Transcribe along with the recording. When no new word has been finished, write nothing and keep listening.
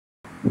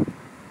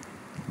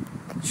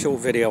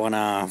Short video on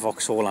our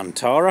Vauxhall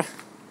Antara.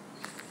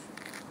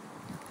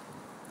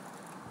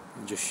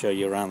 I'll just show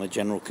you around the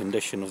general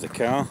condition of the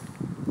car.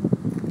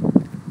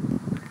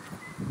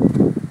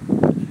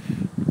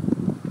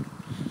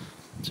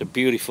 It's a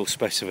beautiful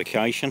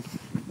specification.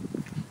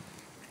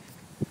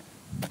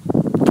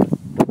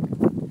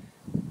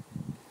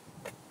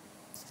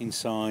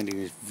 Inside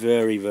is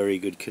very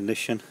good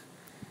condition.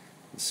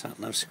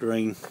 Sat-nav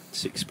screen,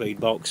 6-speed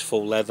box,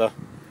 full leather,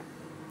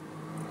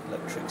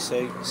 electric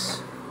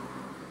seats,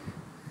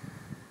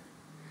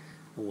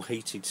 all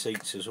heated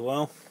seats as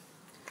well.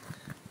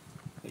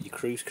 Got your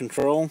cruise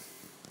control.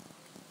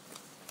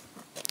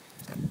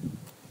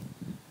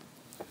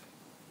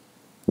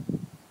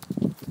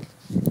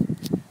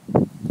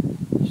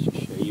 Just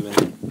to show you in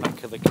the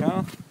back of the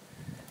car.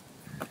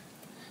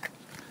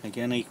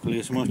 Again, equally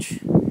as much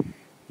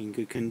in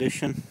good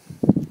condition.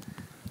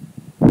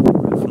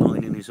 Roof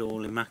lining is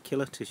all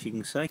immaculate, as you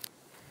can see.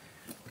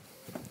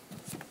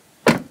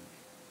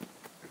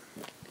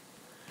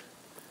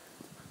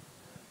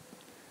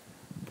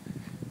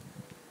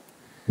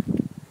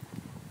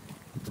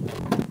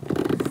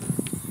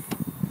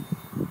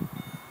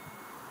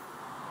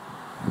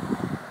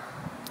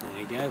 There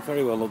you go,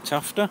 very well looked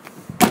after.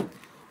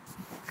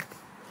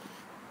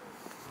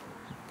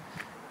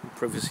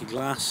 Privacy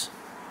glass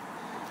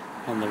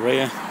on the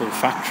rear, all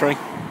factory.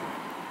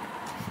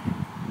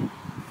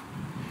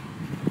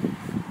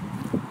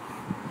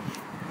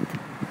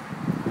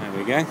 There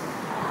we go.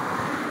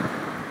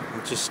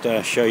 I'll just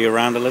show you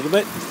around a little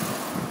bit.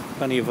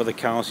 Plenty of other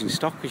cars in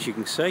stock, as you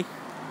can see.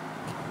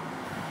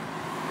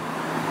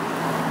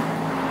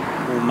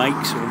 All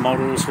makes, all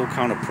models, all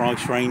kind of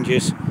price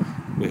ranges.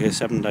 We're here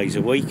 7 days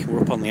a week. We're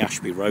up on the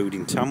Ashby Road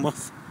in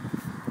Tamworth.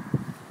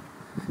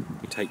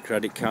 We take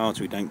credit cards,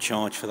 we don't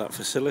charge for that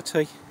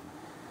facility.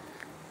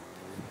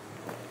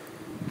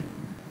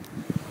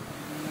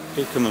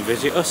 Do come and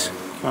visit us,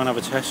 come and have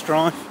a test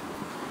drive.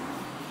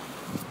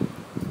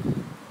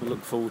 We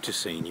look forward to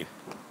seeing you.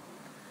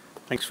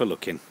 Thanks for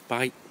looking.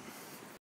 Bye.